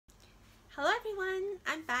Hello everyone,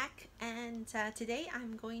 I'm back and today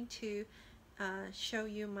I'm going to show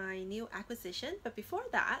you my new acquisition. But before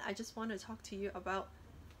that, I just want to talk to you about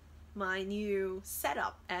my new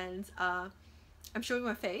setup and I'm showing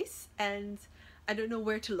my face and I don't know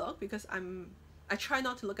where to look because I try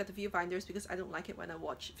not to look at the viewfinders because I don't like it when I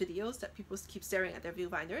watch videos that people keep staring at their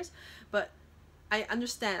viewfinders. But I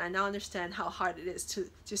now understand how hard it is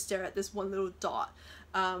to stare at this one little dot.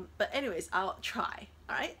 But anyways, I'll try.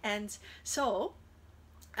 All right, and so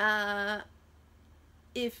uh,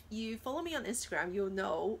 if you follow me on Instagram, you'll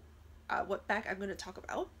know what bag I'm going to talk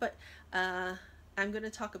about. But I'm going to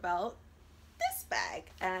talk about this bag,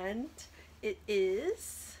 and it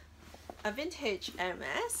is a vintage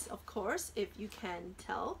Hermes, of course, if you can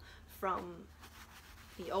tell from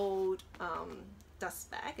the old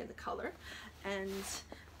dust bag and the color. And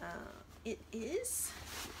it is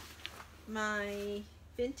my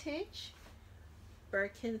vintage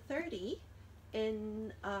Birkin 30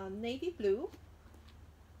 in navy blue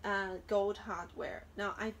gold hardware.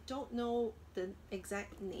 Now I don't know the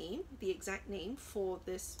exact name for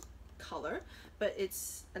this color, but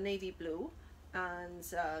it's a navy blue and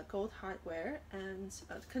gold hardware, and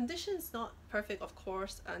the condition is not perfect, of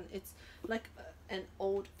course, and it's like an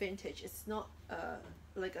old vintage. It's not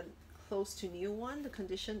like a close to new one. The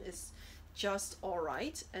condition is just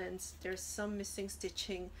alright, and there's some missing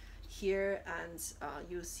stitching here, and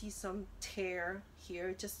you see some tear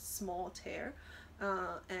here, just small tear,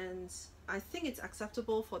 and I think it's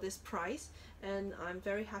acceptable for this price, and I'm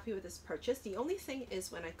very happy with this purchase. The only thing is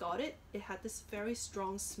when I got it, it had this very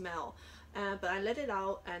strong smell, but I let it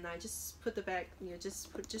out and I just put the bag,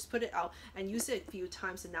 just put it out and use it a few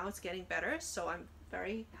times, and now it's getting better, so I'm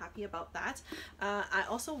very happy about that. I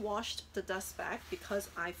also washed the dust bag because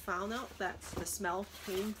I found out that the smell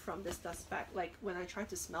came from this dust bag. Like when I tried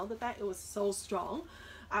to smell the bag, it was so strong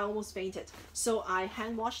I almost fainted. So I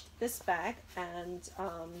hand washed this bag, and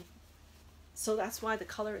so that's why the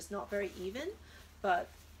color is not very even, but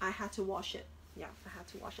I had to wash it. Yeah, I had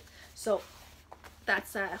to wash it. So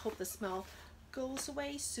that's I hope the smell goes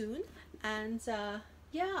away soon. And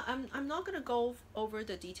yeah, I'm not gonna go over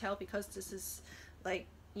the detail because this is like,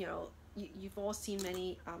 you've all seen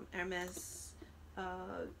many Hermes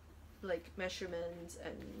like measurements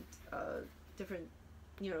and different,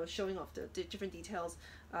 showing off the different details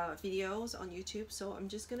videos on YouTube. So I'm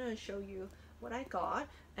just gonna show you what I got.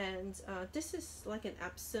 And this is like an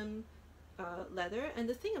Epsom leather, and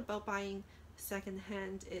the thing about buying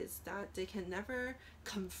secondhand is that they can never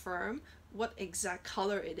confirm what exact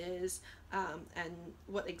color it is and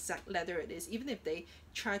what exact leather it is. Even if they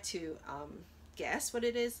try to guess what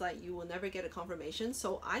it is, like, you will never get a confirmation.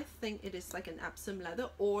 So I think it is like an Epsom leather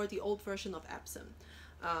or the old version of Epsom.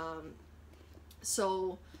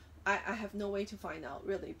 So I have no way to find out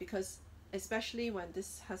really, because especially when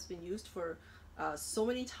this has been used for so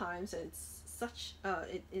many times, and it's such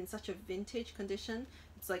in such a vintage condition.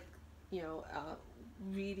 It's like,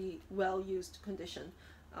 really well used condition.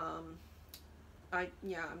 I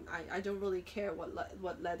don't really care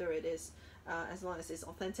what leather it is, as long as it's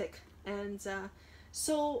authentic. And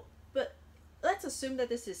but let's assume that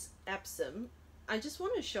this is Epsom. I just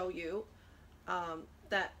want to show you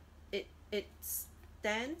that it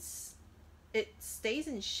stays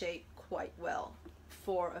in shape quite well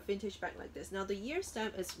for a vintage bag like this. Now the year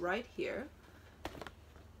stamp is right here,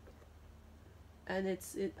 and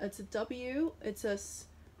it's a W. It's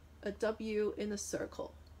a W in a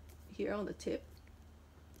circle here on the tip.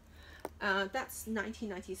 That's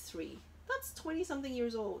 1993. That's 20 something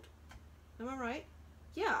years old. Am I right?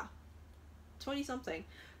 Yeah, 20 something,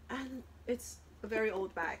 and it's a very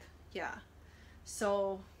old bag. Yeah,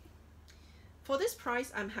 so for this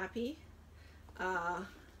price I'm happy.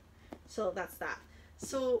 So that's that.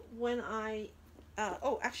 So when I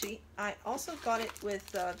oh, actually I also got it with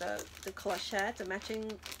the clochette, the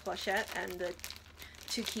matching clochette, and the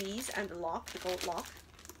two keys and the lock, the gold lock.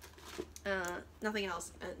 Nothing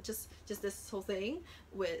else, and just this whole thing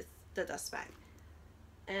with the dust bag.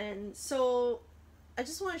 And so I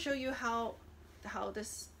just want to show you how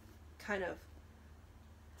this kind of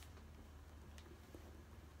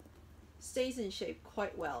stays in shape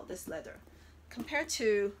quite well, this leather, compared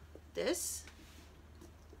to this.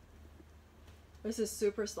 This is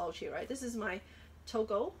super slouchy, right? This is my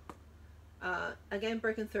Togo, again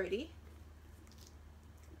Birkin 30,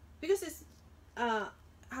 because it's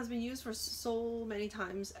has been used for so many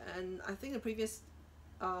times, and I think the previous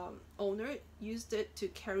owner used it to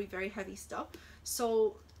carry very heavy stuff,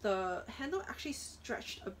 so the handle actually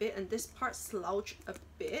stretched a bit, and this part slouched a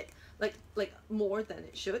bit, like more than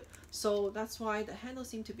it should. So that's why the handle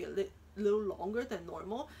seemed to be a a little longer than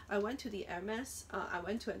normal. I went to the Hermes, I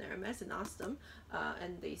went to an Hermes and asked them,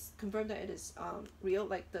 and they confirmed that it is real,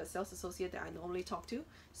 like the sales associate that I normally talk to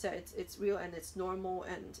said it's real and it's normal,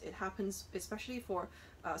 and it happens especially for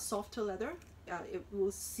softer leather. It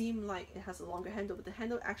will seem like it has a longer handle, but the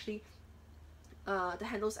handles actually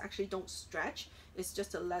don't stretch. It's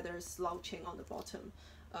just a leather slouching on the bottom.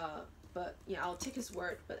 But yeah, I'll take his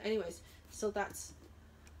word. But anyways, so that's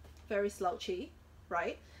very slouchy,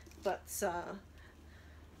 right? But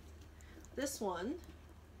this one,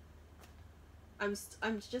 I'm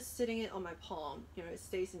just sitting it on my palm. You know, it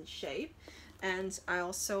stays in shape. And I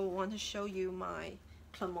also want to show you my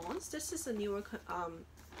Clemence. This is a newer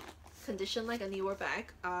condition, like a newer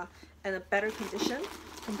bag, and a better condition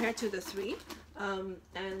compared to the three.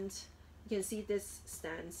 And you can see this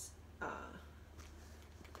stands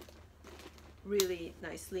really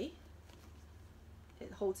nicely.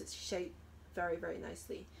 It holds its shape very, very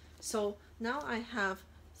nicely. So now I have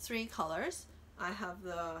three colors. I have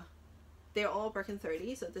they're all Birkin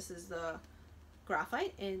 30, so this is the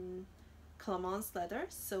graphite in Clemence leather,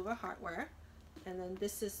 silver hardware, and then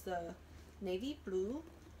this is the navy blue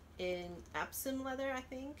in Epsom leather, I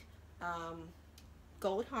think,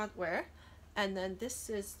 gold hardware, and then this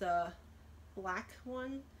is the black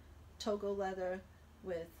one, Togo leather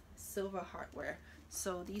with silver hardware.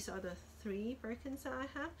 So these are the three Birkins that I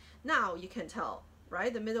have. Now you can tell,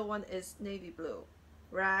 right? The middle one is navy blue,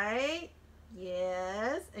 right?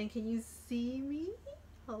 Yes. And can you see me?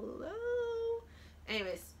 Hello.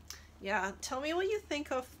 Anyways, yeah, tell me what you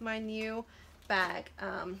think of my new bag.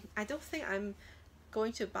 I don't think I'm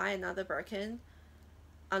going to buy another Birkin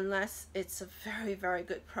unless it's a very, very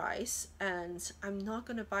good price, and I'm not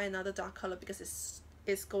going to buy another dark color because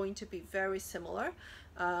it's going to be very similar.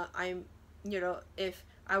 You know, if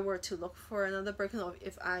I were to look for another Birkin, or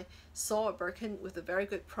if I saw a Birkin with a very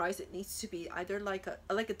good price, it needs to be either like a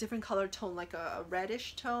different color tone, like a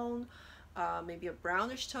reddish tone, maybe a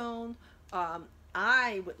brownish tone.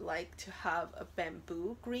 I would like to have a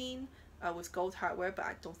bamboo green with gold hardware, but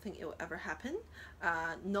I don't think it will ever happen.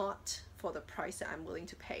 Not for the price that I'm willing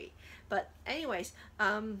to pay. But anyways,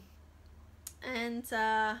 did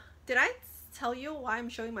I tell you why I'm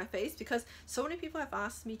showing my face? Because so many people have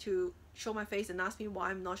asked me to show my face and asked me why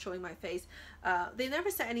I'm not showing my face. They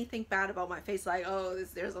never said anything bad about my face, like, oh,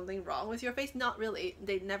 is there something wrong with your face? Not really.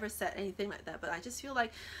 They never said anything like that, but I just feel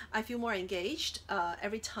like I feel more engaged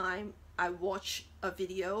every time I watch a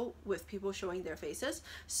video with people showing their faces.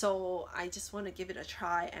 So I just want to give it a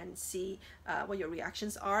try and see what your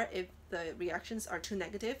reactions are. If the reactions are too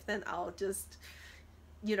negative, then I'll just,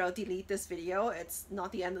 you know, delete this video. It's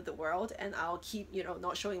not the end of the world, and I'll keep, you know,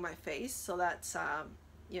 not showing my face, so that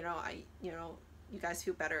you know, you guys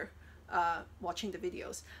feel better watching the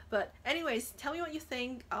videos. But anyways, tell me what you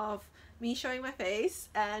think of me showing my face,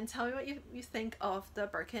 and tell me what you think of the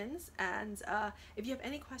Birkins, and if you have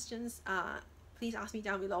any questions, please ask me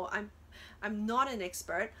down below. I'm not an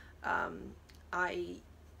expert. I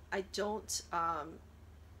don't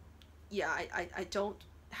I don't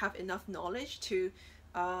have enough knowledge to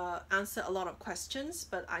answer a lot of questions,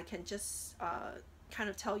 but I can just kind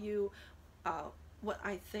of tell you what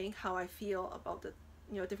I think, how I feel about the,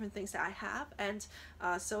 you know, different things that I have. And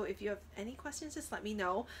so if you have any questions, just let me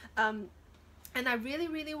know. And I really,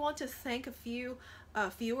 really want to thank a few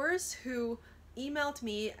viewers who emailed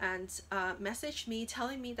me and messaged me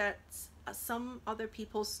telling me that some other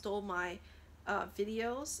people stole my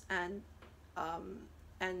videos and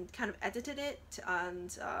kind of edited it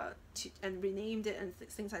and renamed it and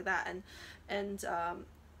things like that. And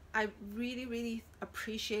I really, really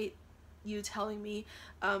appreciate you telling me,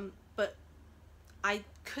 but I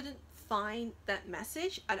couldn't find that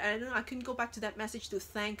message. I don't know, I couldn't go back to that message to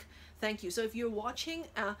thank you. So if you're watching,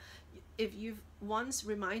 if you've once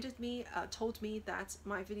reminded me, told me that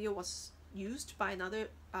my video was used by another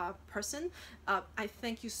person, I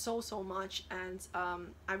thank you so much. And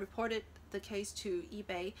I reported the case to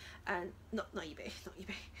eBay, and not eBay,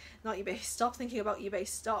 stop thinking about eBay,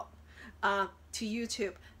 stop, to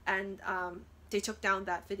YouTube, and they took down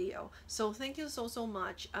that video. So thank you so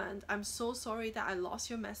much, and I'm so sorry that I lost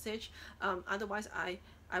your message. Otherwise I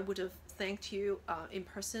would have thanked you in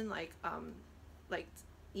person, like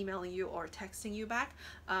emailing you or texting you back,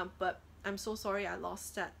 but I'm so sorry I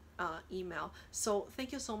lost that email. So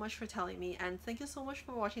thank you so much for telling me, and thank you so much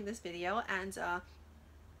for watching this video. And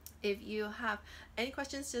if you have any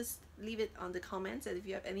questions, just leave it on the comments, and if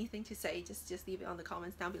you have anything to say, just leave it on the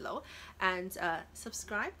comments down below. And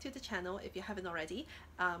subscribe to the channel if you haven't already.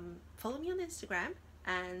 Follow me on Instagram,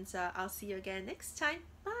 and I'll see you again next time.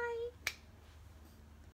 Bye.